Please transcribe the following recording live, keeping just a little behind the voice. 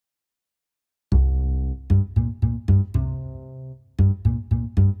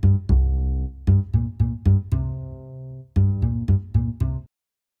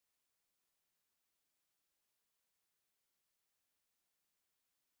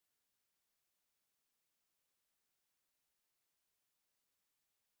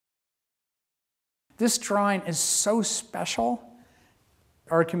This drawing is so special.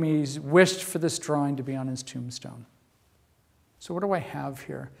 Archimedes wished for this drawing to be on his tombstone. So what do I have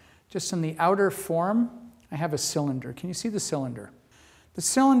here? Just in the outer form, I have a cylinder. Can you see the cylinder? The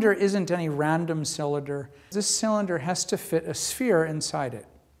cylinder isn't any random cylinder. This cylinder has to fit a sphere inside it.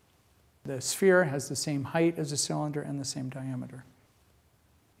 The sphere has the same height as the cylinder and the same diameter.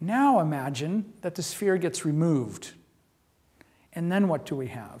 Now imagine that the sphere gets removed. And then what do we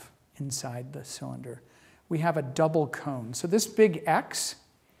have inside the cylinder? We have a double cone. So this big X,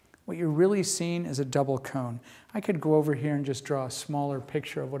 what you're really seeing is a double cone. I could go over here and just draw a smaller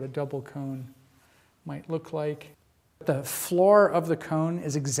picture of what a double cone might look like. The floor of the cone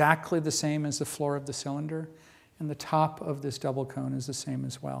is exactly the same as the floor of the cylinder, and the top of this double cone is the same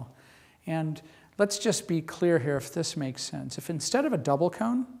as well. And let's just be clear here if this makes sense. If instead of a double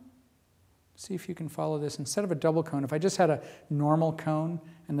cone, see if you can follow this, instead of a double cone, if I just had a normal cone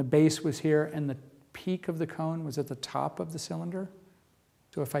and the base was here and the peak of the cone was at the top of the cylinder,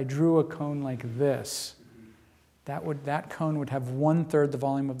 so if I drew a cone like this, that cone would have 1/3 the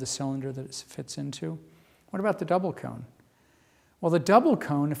volume of the cylinder that it fits into. What about the double cone? Well, the double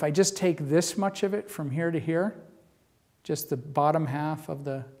cone, if I just take this much of it from here to here, just the bottom half of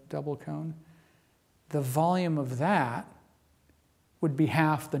the double cone, the volume of that would be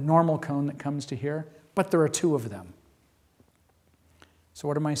half the normal cone that comes to here, but there are two of them. So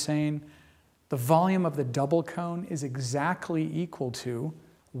what am I saying? The volume of the double cone is exactly equal to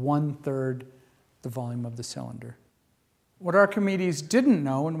 1/3 the volume of the cylinder. What Archimedes didn't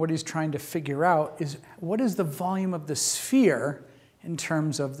know and what he's trying to figure out is what is the volume of the sphere in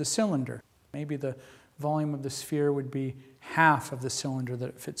terms of the cylinder. Maybe the volume of the sphere would be half of the cylinder that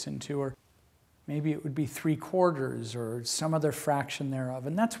it fits into, or maybe it would be 3/4 or some other fraction thereof.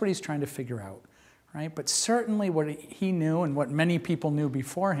 And that's what he's trying to figure out, right? But certainly what he knew and what many people knew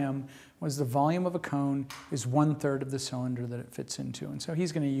before him was the volume of a cone is 1/3 of the cylinder that it fits into. And so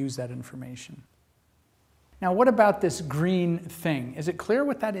he's going to use that information. Now, what about this green thing? Is it clear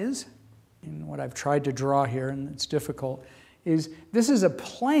what that is? And what I've tried to draw here, and it's difficult, is this is a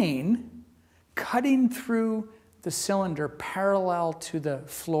plane cutting through the cylinder parallel to the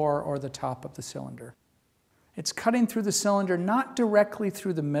floor or the top of the cylinder. It's cutting through the cylinder, not directly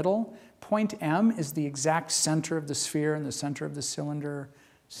through the middle. Point M is the exact center of the sphere and the center of the cylinder,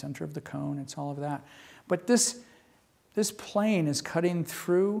 center of the cone, it's all of that. But this plane is cutting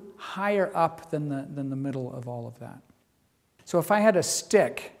through higher up than the middle of all of that. So if I had a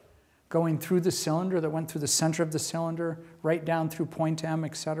stick going through the cylinder that went through the center of the cylinder, right down through point M,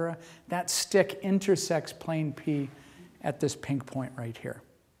 etc., that stick intersects plane P at this pink point right here.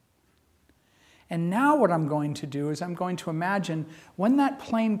 And now what I'm going to do is I'm going to imagine when that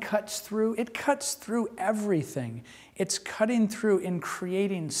plane cuts through, it cuts through everything. It's cutting through in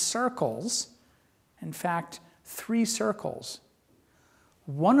creating circles. In fact, 3 circles.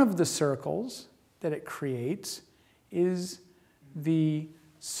 One of the circles that it creates is the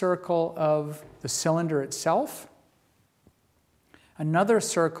circle of the cylinder itself. Another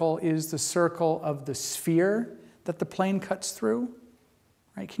circle is the circle of the sphere that the plane cuts through.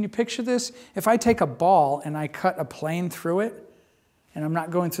 Right? Can you picture this? If I take a ball and I cut a plane through it, and I'm not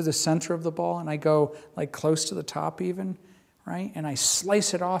going through the center of the ball, and I go like close to the top even, right? And I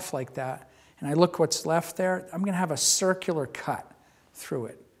slice it off like that, and I look what's left there, I'm going to have a circular cut through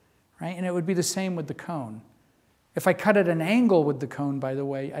it, right? And it would be the same with the cone. If I cut at an angle with the cone, by the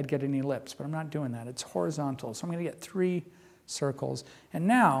way, I'd get an ellipse, but I'm not doing that. It's horizontal, so I'm going to get 3 circles. And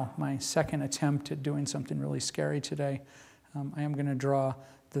now, my second attempt at doing something really scary today, I am going to draw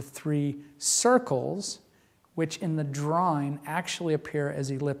the 3 circles, which in the drawing actually appear as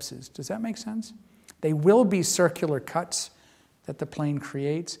ellipses. Does that make sense? They will be circular cuts that the plane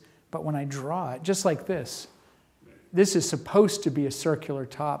creates, but when I draw it, just like this is supposed to be a circular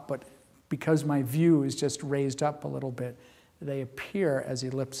top, but because my view is just raised up a little bit, they appear as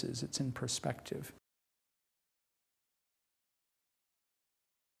ellipses. It's in perspective.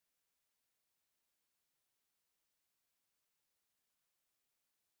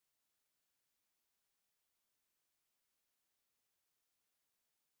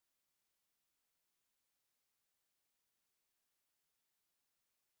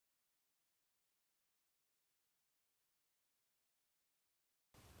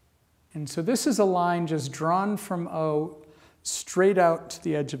 And so this is a line just drawn from O straight out to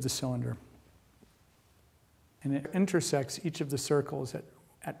the edge of the cylinder. And it intersects each of the circles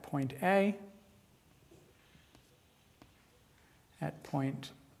at point A, at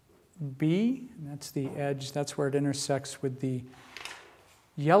point B, and that's the edge, that's where it intersects with the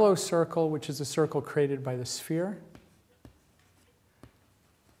yellow circle, which is a circle created by the sphere.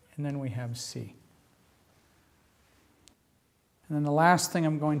 And then we have C. And then the last thing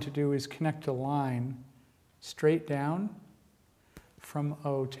I'm going to do is connect a line straight down from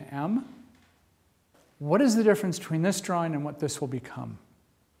O to M. What is the difference between this drawing and what this will become?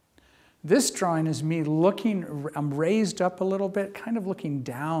 This drawing is me looking, I'm raised up a little bit, kind of looking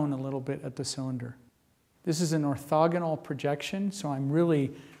down a little bit at the cylinder. This is an orthogonal projection, so I'm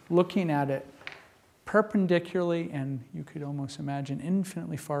really looking at it perpendicularly, and you could almost imagine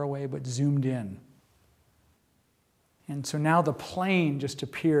infinitely far away, but zoomed in. And so now the plane just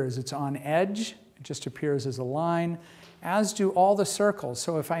appears. It's on edge. It just appears as a line, as do all the circles.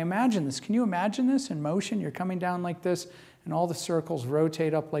 So if I imagine this, can you imagine this in motion? You're coming down like this, and all the circles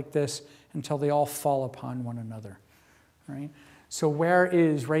rotate up like this until they all fall upon one another, right? So where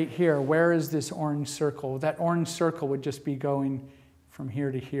is, right here, where is this orange circle? That orange circle would just be going from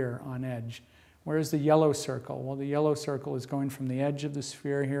here to here on edge. Where is the yellow circle? Well, the yellow circle is going from the edge of the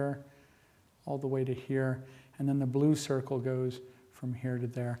sphere here all the way to here, and then the blue circle goes from here to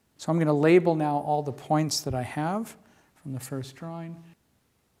there. So I'm going to label now all the points that I have from the first drawing.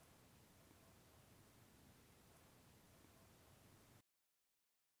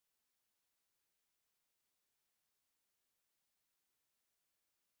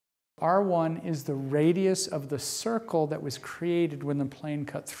 R1 is the radius of the circle that was created when the plane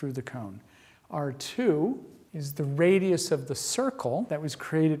cut through the cone. R2 is the radius of the circle that was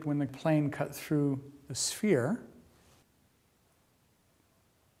created when the plane cut through the sphere.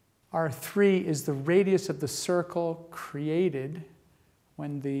 R3 is the radius of the circle created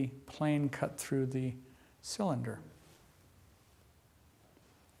when the plane cut through the cylinder.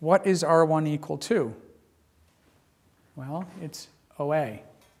 What is R1 equal to? Well, it's OA.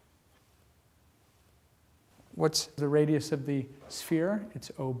 What's the radius of the sphere?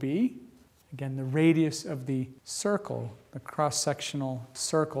 It's OB. Again, the radius of the circle, the cross-sectional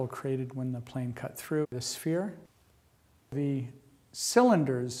circle created when the plane cut through the sphere. The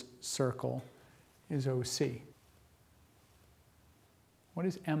cylinder's circle is OC. What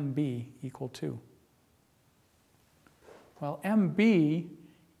is MB equal to? Well, MB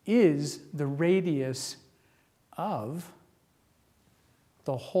is the radius of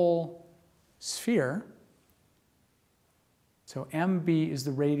the whole sphere. So MB is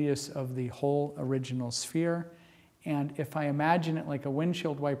the radius of the whole original sphere. And if I imagine it like a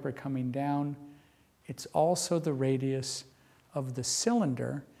windshield wiper coming down, it's also the radius of the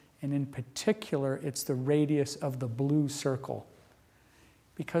cylinder. And in particular, it's the radius of the blue circle.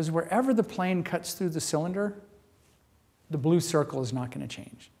 Because wherever the plane cuts through the cylinder, the blue circle is not going to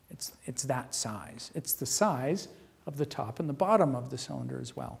change. It's that size. It's the size of the top and the bottom of the cylinder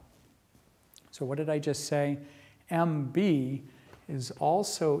as well. So what did I just say? MB is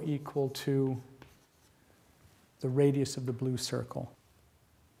also equal to the radius of the blue circle.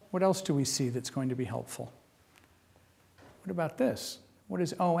 What else do we see that's going to be helpful? What about this? What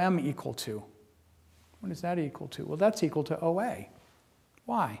is OM equal to? What is that equal to? Well, that's equal to OA.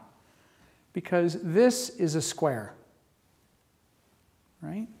 Why? Because this is a square,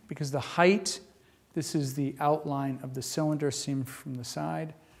 right? Because the height, this is the outline of the cylinder seen from the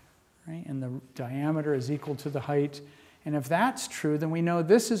side. Right? And the diameter is equal to the height. And if that's true, then we know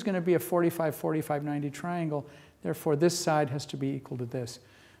this is going to be a 45, 45, 90 triangle. Therefore, this side has to be equal to this.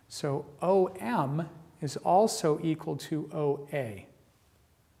 So OM is also equal to OA.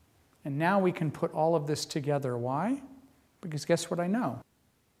 And now we can put all of this together. Why? Because guess what I know?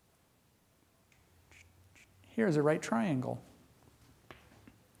 Here's a right triangle.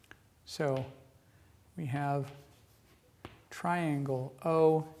 So we have triangle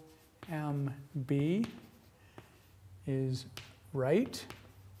OMB is right.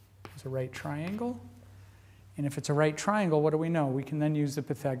 It's a right triangle. And if it's a right triangle, what do we know? We can then use the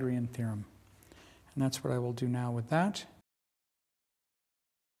Pythagorean theorem. And that's what I will do now with that.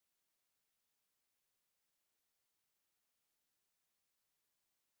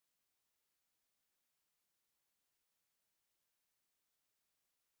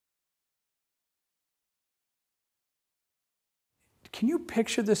 Can you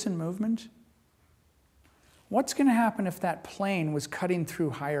picture this in movement? What's going to happen if that plane was cutting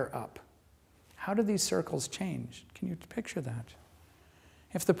through higher up? How do these circles change? Can you picture that?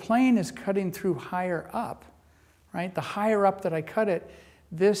 If the plane is cutting through higher up, right, the higher up that I cut it,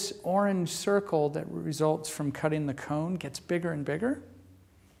 this orange circle that results from cutting the cone gets bigger and bigger,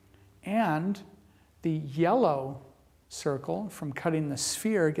 and the yellow circle from cutting the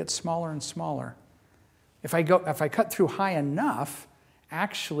sphere gets smaller and smaller. If I cut through high enough,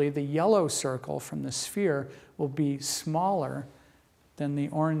 actually the yellow circle from the sphere will be smaller than the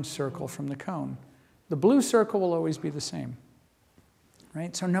orange circle from the cone. The blue circle will always be the same,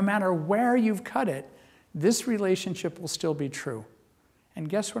 right? So no matter where you've cut it, this relationship will still be true. And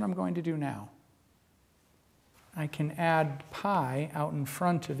guess what I'm going to do now? I can add pi out in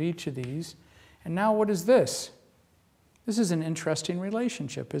front of each of these. And now what is this? This is an interesting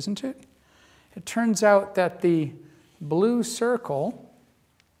relationship, isn't it? It turns out that the blue circle,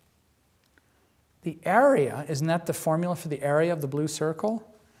 the area, isn't that the formula for the area of the blue circle?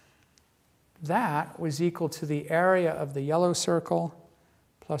 That was equal to the area of the yellow circle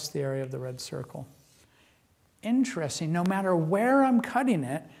plus the area of the red circle. Interesting, no matter where I'm cutting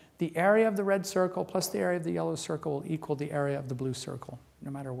it, the area of the red circle plus the area of the yellow circle will equal the area of the blue circle, no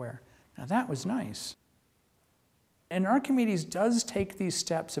matter where. Now that was nice. And Archimedes does take these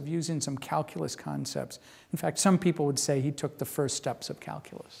steps of using some calculus concepts. In fact, some people would say he took the first steps of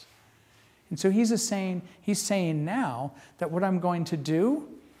calculus. And so he's saying now that what I'm going to do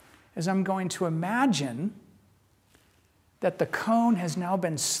is I'm going to imagine that the cone has now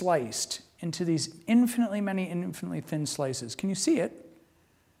been sliced into these infinitely many, infinitely thin slices. Can you see it?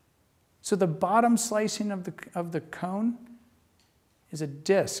 So the bottom slicing of the cone is a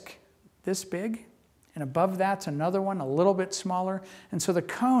disc this big, and above that's another one a little bit smaller. And so the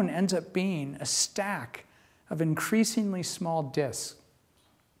cone ends up being a stack of increasingly small discs,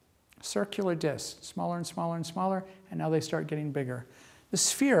 circular discs, smaller and smaller and smaller, and now they start getting bigger. The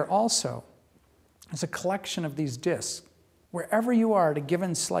sphere also is a collection of these discs. Wherever you are at a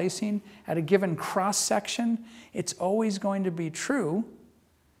given slicing, at a given cross-section, it's always going to be true,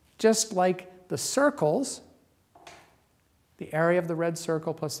 just like the circles, the area of the red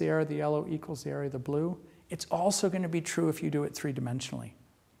circle plus the area of the yellow equals the area of the blue. It's also going to be true if you do it three-dimensionally.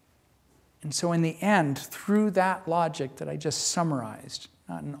 And so in the end, through that logic that I just summarized,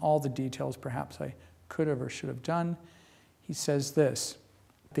 not in all the details perhaps I could have or should have done, he says this: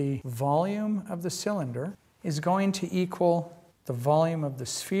 the volume of the cylinder is going to equal the volume of the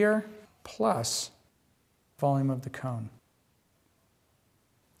sphere plus volume of the cone.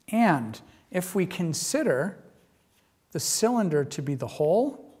 And if we consider the cylinder to be the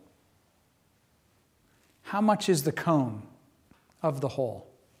whole, how much is the cone of the whole?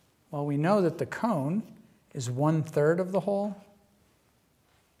 Well, we know that the cone is 1/3 of the whole.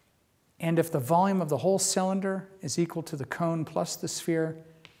 And if the volume of the whole cylinder is equal to the cone plus the sphere,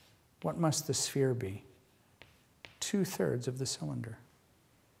 what must the sphere be? 2/3 of the cylinder.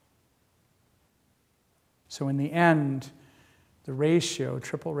 So in the end, the ratio,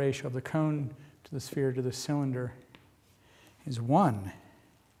 triple ratio of the cone to the sphere to the cylinder is 1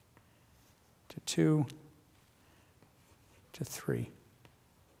 to 2 to 3.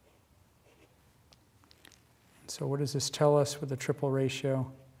 So what does this tell us with the triple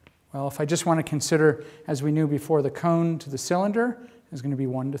ratio? Well, if I just want to consider, as we knew before, the cone to the cylinder is going to be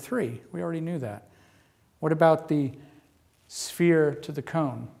 1 to 3. We already knew that. What about the sphere to the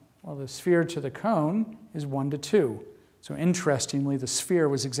cone? Well, the sphere to the cone is 1 to 2. So interestingly, the sphere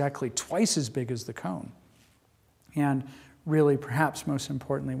was exactly twice as big as the cone. And really, perhaps most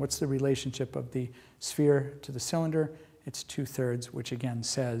importantly, what's the relationship of the sphere to the cylinder? It's 2/3, which again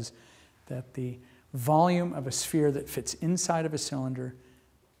says that the volume of a sphere that fits inside of a cylinder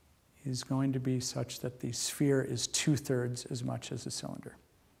is going to be such that the sphere is 2/3 as much as the cylinder.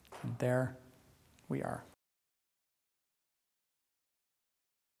 And there we are.